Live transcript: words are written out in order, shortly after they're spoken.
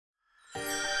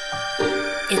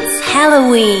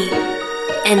Halloween,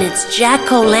 and it's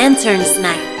Jack-o'-lanterns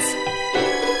night.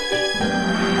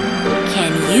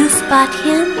 Can you spot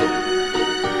him?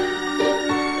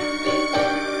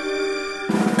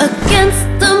 Against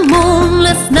the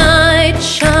moonless night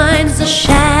shines a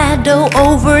shadow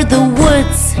over the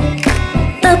woods.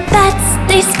 The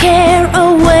bats, they scare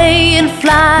away and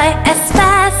fly as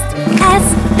fast as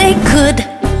they could.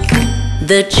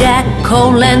 The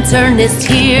Jack-o'-lantern is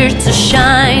here to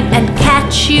shine and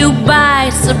catch you by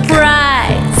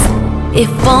surprise. If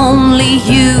only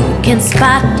you can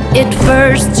spot it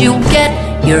first, you'll get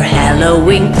your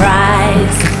Halloween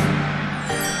prize.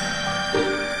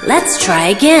 Let's try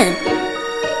again.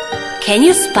 Can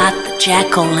you spot the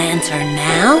Jack-o'-lantern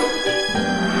now?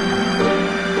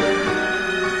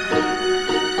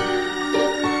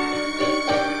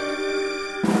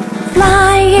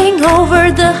 Flying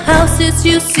over the houses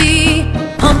you see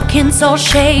pumpkins all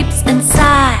shapes and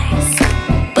size,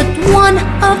 but one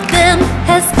of them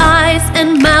has eyes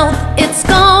and mouth. It's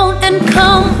gone and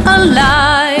come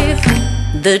alive.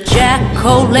 The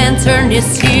Jack-o'-lantern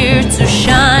is here to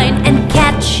shine and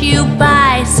catch you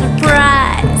by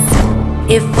surprise.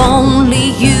 If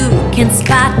only you can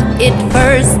spot it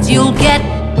first, you'll get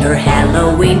your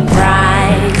Halloween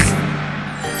prize.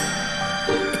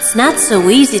 It's not so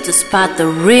easy to spot the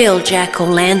real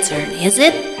Jack-o'-lantern, is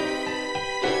it?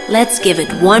 Let's give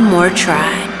it one more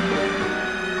try.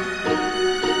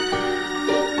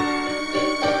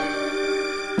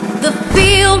 The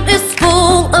field is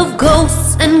full of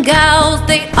ghosts and gals.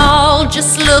 They all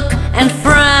just look and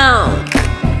frown,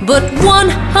 but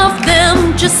one of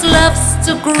them just loves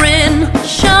to grin,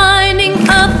 shining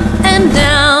up and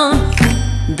down.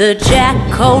 The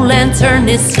Jack-o'-lantern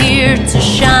is here to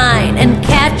shine and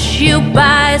catch you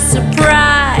by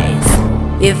surprise.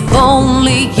 If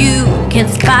only you can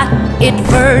spot it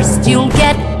first, you'll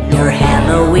get your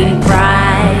Halloween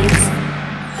prize.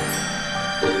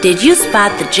 Did you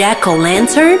spot the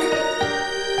Jack-o'-lantern?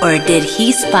 Or did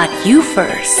he spot you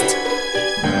first?